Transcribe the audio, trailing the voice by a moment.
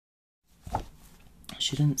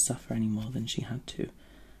She didn't suffer any more than she had to.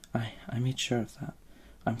 I made sure of that.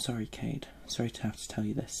 I'm sorry, Cade. Sorry to have to tell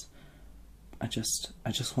you this. I just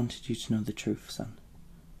wanted you to know the truth, son.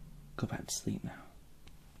 Go back to sleep now.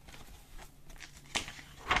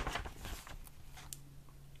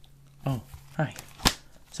 Oh, hi.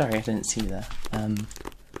 Sorry, I didn't see you there.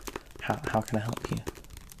 How can I help you?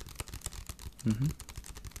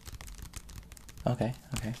 Okay.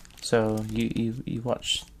 So you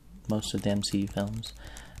watch most of the MCU films,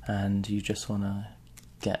 and you just want to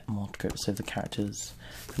get more grips of the characters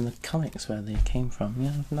from the comics where they came from.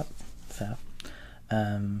 Yeah, not fair.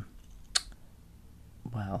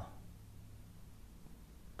 Well,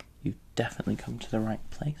 you've definitely come to the right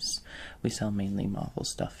place. We sell mainly Marvel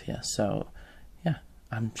stuff here, so yeah,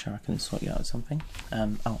 I'm sure I can sort you out with something.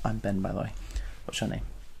 Oh, I'm Ben, by the way. What's your name?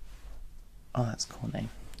 Oh, that's a cool name.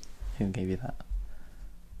 Who gave you that?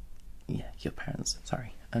 Yeah, your parents.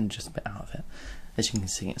 Sorry, I'm just a bit out of it. As you can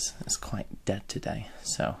see, it's quite dead today,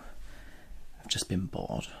 so I've just been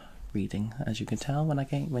bored reading, as you can tell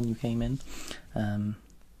when you came in.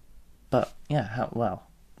 But yeah,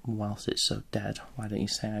 whilst it's so dead, why don't you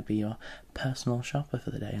say I'd be your personal shopper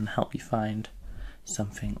for the day and help you find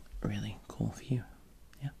something really cool for you?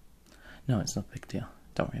 Yeah. No, it's not a big deal.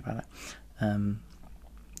 Don't worry about it.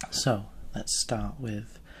 So let's start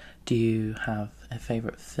with, do you have a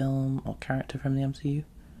favourite film or character from the MCU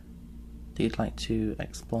that you'd like to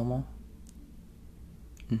explore more?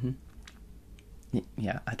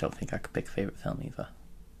 Yeah, I don't think I could pick a favourite film either.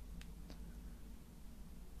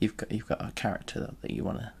 You've got a character though that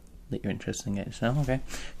you're interested in getting to know. Okay,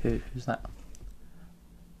 who's that?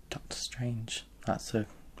 Doctor Strange. That's a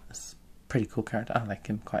pretty cool character. I like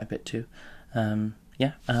him quite a bit too.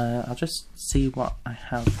 Yeah, I'll just see what I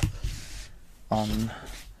have on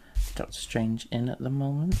Doctor Strange in at the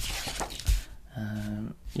moment.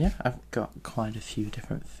 Yeah, I've got quite a few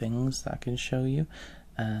different things that I can show you.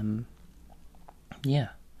 Yeah,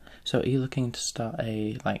 so are you looking to start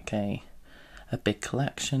a big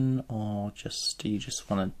collection, or do you just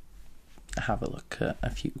want to have a look at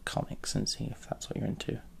a few comics and see if that's what you're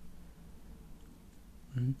into?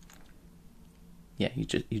 Yeah, you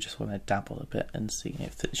just want to dabble a bit and see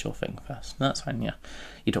if it's your thing first. No, that's fine. Yeah,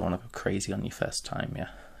 you don't want to go crazy on your first time.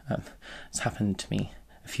 Yeah, it's happened to me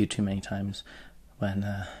a few too many times when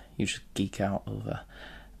you just geek out over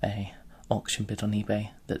a auction bid on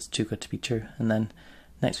eBay that's too good to be true, and then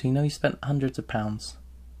next thing you know, you spent hundreds of pounds.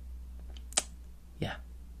 Yeah.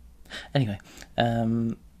 Anyway,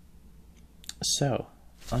 so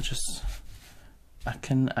I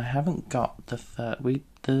haven't got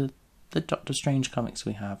the Doctor Strange comics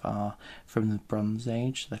we have are from the Bronze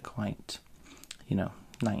Age. They're quite,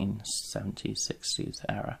 1970s, 60s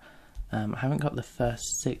era. I haven't got the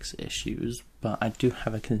first 6 issues, but I do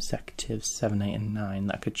have a consecutive 7, 8, and 9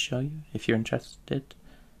 that I could show you if you're interested.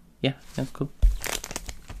 Yeah, that's cool.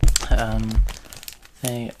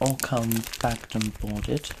 They all come bagged and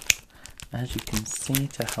boarded, as you can see,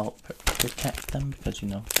 to help protect them, because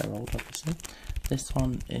they're old, obviously. This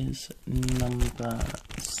one is number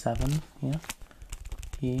 7, yeah.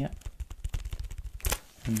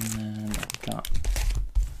 And then I've got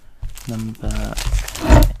number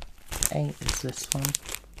 8 is this one.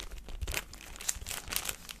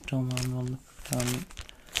 Dormammu on the front,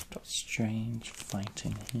 Doctor Strange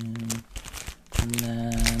fighting him, and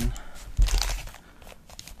then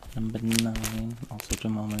number 9, also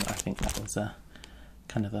Dormammu. I think that was a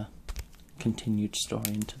kind of a continued story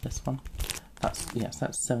into this one. That's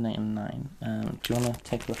 7, 8, and 9. Do you want to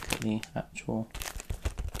take a look at the actual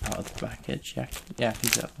out of the package? Yeah, I can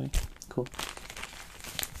do that for you. Cool.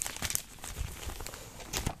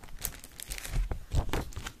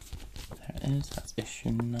 There it is. That's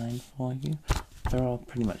issue 9 for you. They're all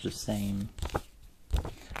pretty much the same.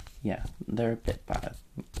 Yeah, they're a bit bad.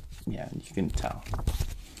 Yeah, you can tell.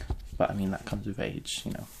 But I mean, that comes with age,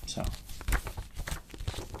 so.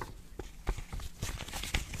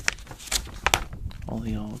 All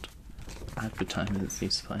the old advertisements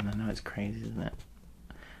used to play, and I know it's crazy, isn't it?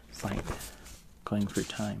 It's like going through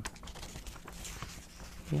time.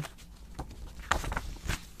 Yeah.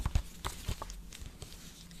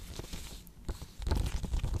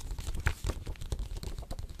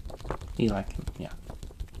 You like him? Yeah.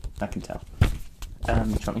 I can tell. Do you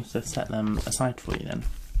want me to set them aside for you then?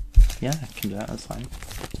 Yeah, I can do that, that's fine.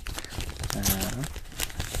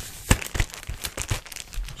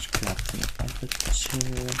 Just grab the other 2.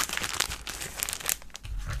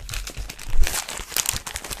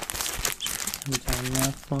 Just put them down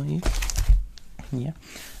there for you. Yeah.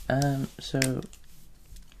 So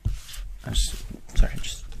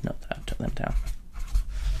just note that I took them down.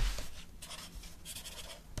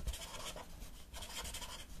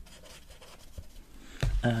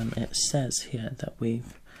 it says here that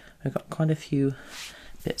we've got quite a few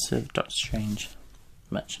bits of Doctor Strange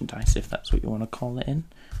merchandise, if that's what you want to call it in.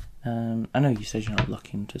 I know you said you're not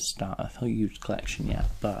looking to start a huge collection yet,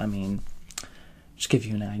 but I mean, just give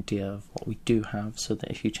you an idea of what we do have, so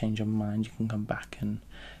that if you change your mind, you can come back and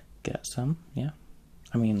get some. Yeah,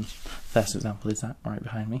 I mean, first example is that right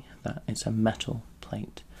behind me. That it's a metal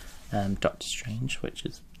plate, Doctor Strange, which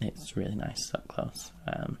is it's really nice up close.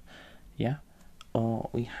 Yeah,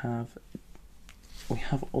 or we have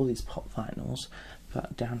all these pop vinyls,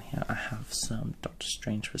 but down here I have some Doctor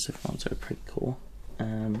Strange specific ones that are pretty cool.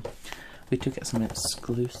 We do get some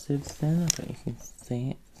exclusives there, but you can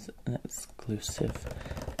see it's an exclusive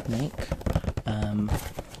make.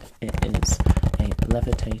 It is a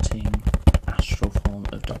levitating astral form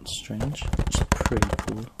of Doctor Strange, which is pretty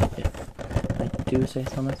cool, if I do say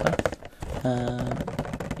so myself.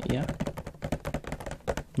 Yeah.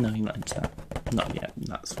 No, you're not into that. Not yet,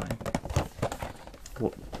 that's fine.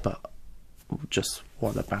 But just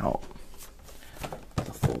what about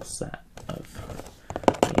the full set of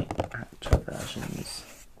the actor versions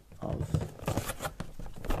of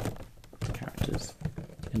the characters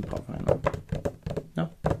in pop vinyl? No?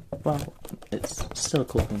 Well, it's still a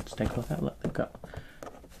cool thing to take a look at. Look, they've got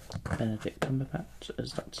Benedict Cumberbatch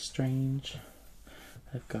as Doctor Strange.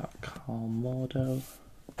 They've got Carl Mordo,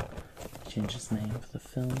 changed his name for the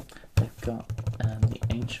film. They've got the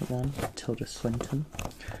ancient one, Tilda Swinton,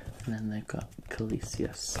 and then they've got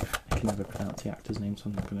Calisius. I can never pronounce the actor's name, so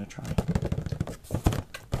I'm not going to try.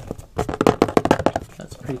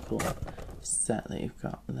 That's a pretty cool set that you've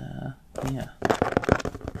got there. Yeah,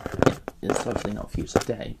 it's obviously not for you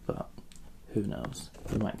today, but who knows?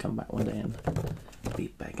 You might come back one day and be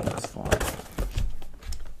begging us for it.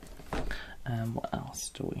 What else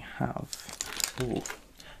do we have? Ooh,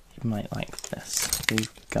 you might like this.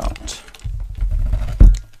 We've got,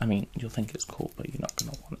 I mean, you'll think it's cool, but you're not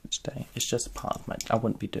going to want it today. It's just a part of I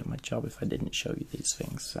wouldn't be doing my job if I didn't show you these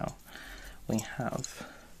things. So we have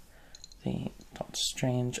the Doctor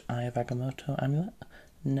Strange Eye of Agamotto amulet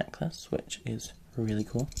necklace, which is really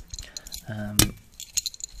cool.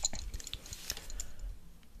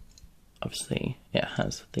 Obviously it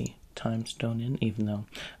has the time stone in, even though,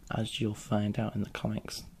 as you'll find out in the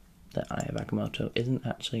comics, the Eye of Agamotto isn't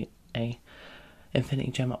actually a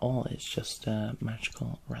infinity gem at all. It's just a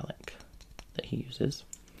magical relic that he uses.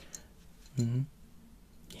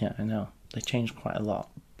 Yeah, I know they changed quite a lot,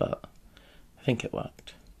 but I think it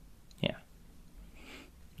worked. Yeah.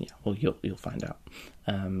 Well, you'll find out.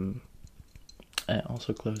 It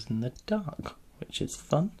also glows in the dark, which is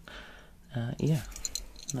fun. Yeah,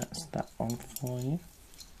 that's that one for you.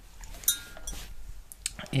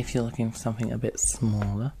 If you're looking for something a bit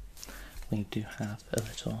smaller, we do have a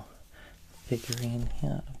little figurine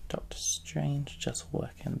here of Doctor Strange, just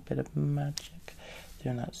working a bit of magic,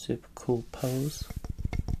 doing that super cool pose.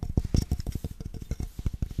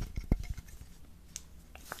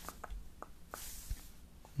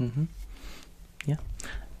 Yeah.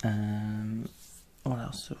 What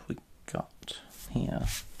else have we got here?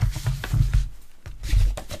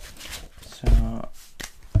 So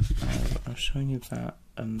I've shown you that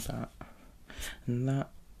and that and that.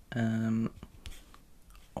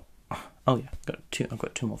 Oh yeah, I've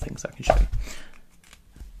got two more things I can show you.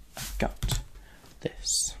 I've got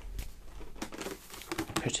this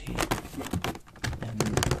pretty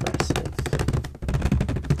impressive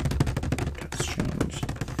Doctor Strange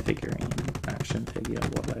figurine, action figure,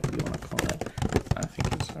 whatever you want to call it. I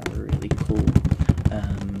think it's really cool.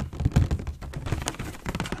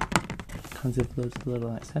 Comes with loads of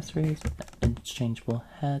little accessories, interchangeable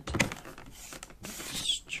head.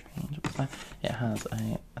 Strange. It has a, I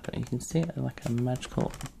don't know, you can see it like a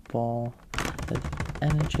magical ball of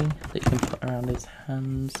energy that you can put around his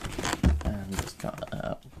hands, and it's got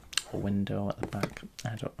a window at the back.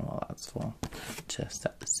 I don't know what that's for, to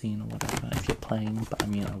set the scene or whatever if you're playing, but I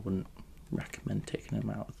mean, I wouldn't recommend taking him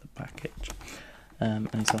out of the package. And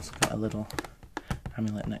he's also got a little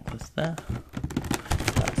amulet necklace there.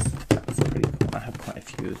 That's pretty cool. I have quite a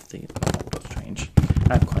few of these. Oh, that's strange.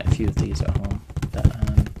 I have quite a few of these at home that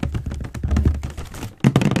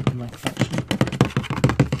in my collection.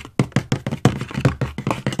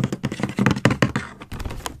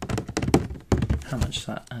 How much is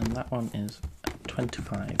that? And that one is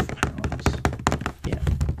 £25. Yeah.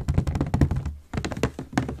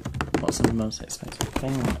 What's the most expensive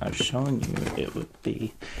thing I've shown you? It would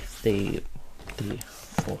be the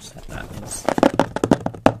full set. That is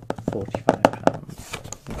 £45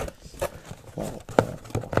 for 4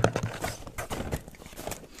 packs.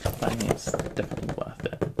 But I mean, it's definitely worth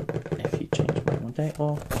it if you change your mind one day,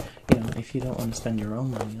 or you know, if you don't want to spend your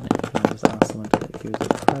own money on it, you can just ask someone to get you as a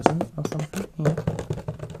present or something, you know.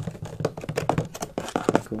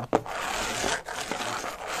 Pretty cool.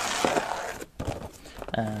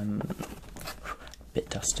 Bit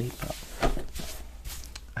dusty, but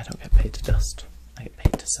I don't get paid to dust. I get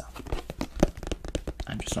paid to sell.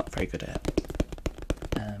 I'm just not very good at it.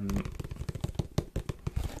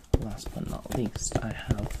 Last but not least, I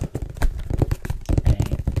have a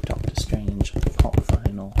Doctor Strange pop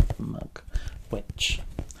vinyl mug, which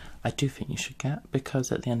I do think you should get,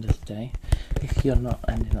 because at the end of the day, if you're not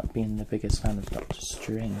ending up being the biggest fan of Doctor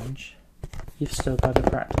Strange, you've still got a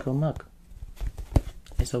practical mug.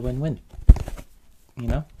 It's a win-win. You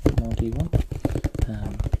know, what more do you want?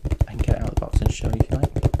 I can get it out of the box and show you if you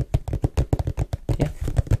like. Yeah.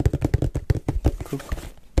 Cool.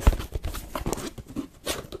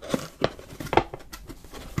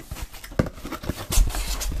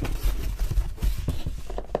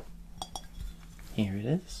 Here it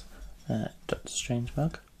is, Doctor Strange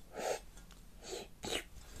mug.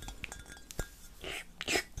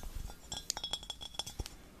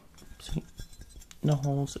 See, no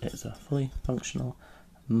holes, it's a fully functional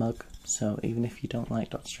mug, so even if you don't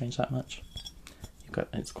like Doctor Strange that much,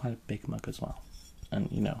 it's quite a big mug as well.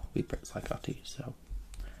 And you know, we Brits like our tea, so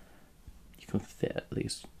you can fit at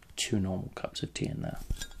least 2 normal cups of tea in there.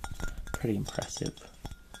 Pretty impressive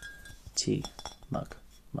tea mug,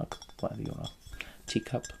 whatever you want.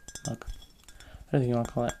 Teacup, mug, whatever you want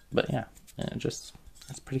to call it, but yeah, it's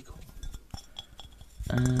pretty cool.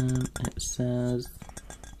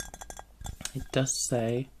 It does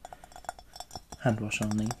say hand wash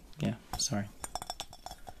only, yeah, sorry.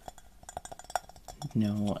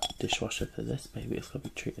 No dishwasher for this baby, it's got to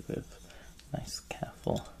be treated with nice,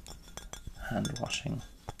 careful hand washing,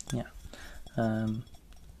 yeah.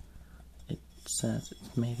 It says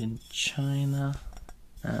it's made in China,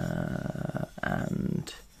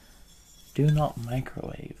 and do not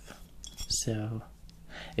microwave. So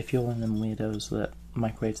if you're one of them weirdos that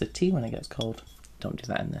microwaves the tea when it gets cold, don't do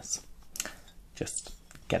that in this. Just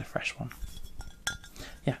get a fresh one.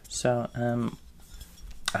 Yeah, so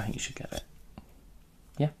I think you should get it.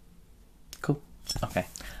 Yeah, cool. Okay,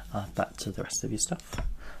 I'll add that to the rest of your stuff.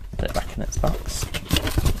 Put it back in its box.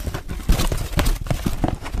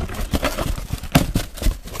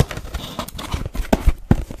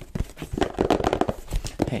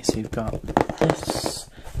 Okay, so you've got this,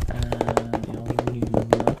 and your new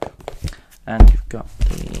mug, and you've got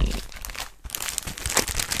the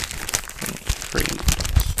free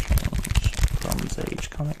Strange Bronze Age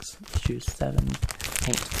comics, issues 7,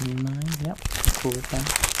 8, and 9. Yep, cool with them.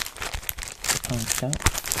 Okay,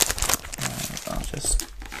 I'll just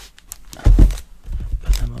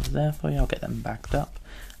put them over there for you. I'll get them backed up.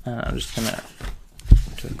 I'm just gonna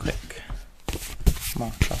do a quick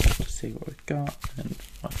mark off to see what we've got and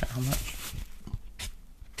work out how much.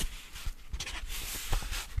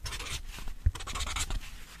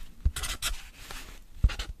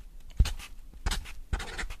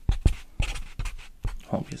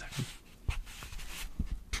 Hold me a second.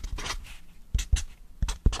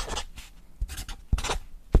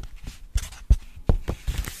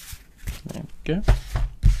 There we go.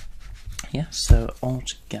 Yeah, so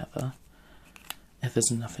altogether, if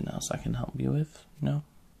there's nothing else I can help you with, no?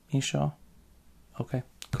 You sure? Okay,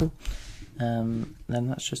 cool. Then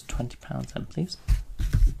that's just £20 then, please.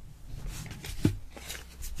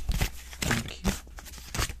 Thank you.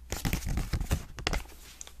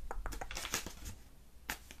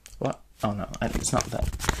 What? Oh no, it's not that.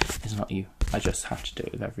 It's not you. I just have to do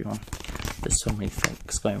it with everyone. There's so many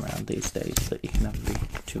fakes going around these days that you can never be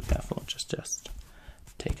too careful. Just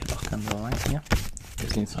take a look and alright, yeah?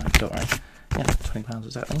 It's inside, don't worry. Yeah, £20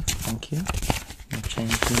 exactly. Thank you. No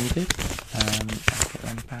change needed. I'll get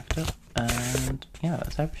them backed up. And yeah,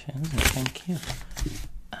 that's everything, isn't it? Thank you.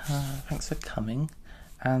 Thanks for coming.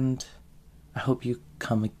 And I hope you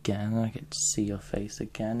come again and I get to see your face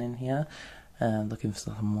again in here. Looking for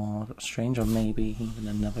something more strange, or maybe even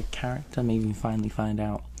another character. Maybe you finally find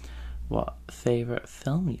out what favourite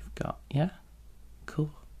film you've got. Yeah?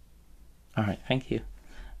 Cool. Alright, thank you.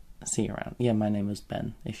 See you around. Yeah, my name is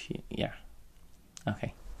Ben. Yeah.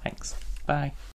 Okay, thanks. Bye.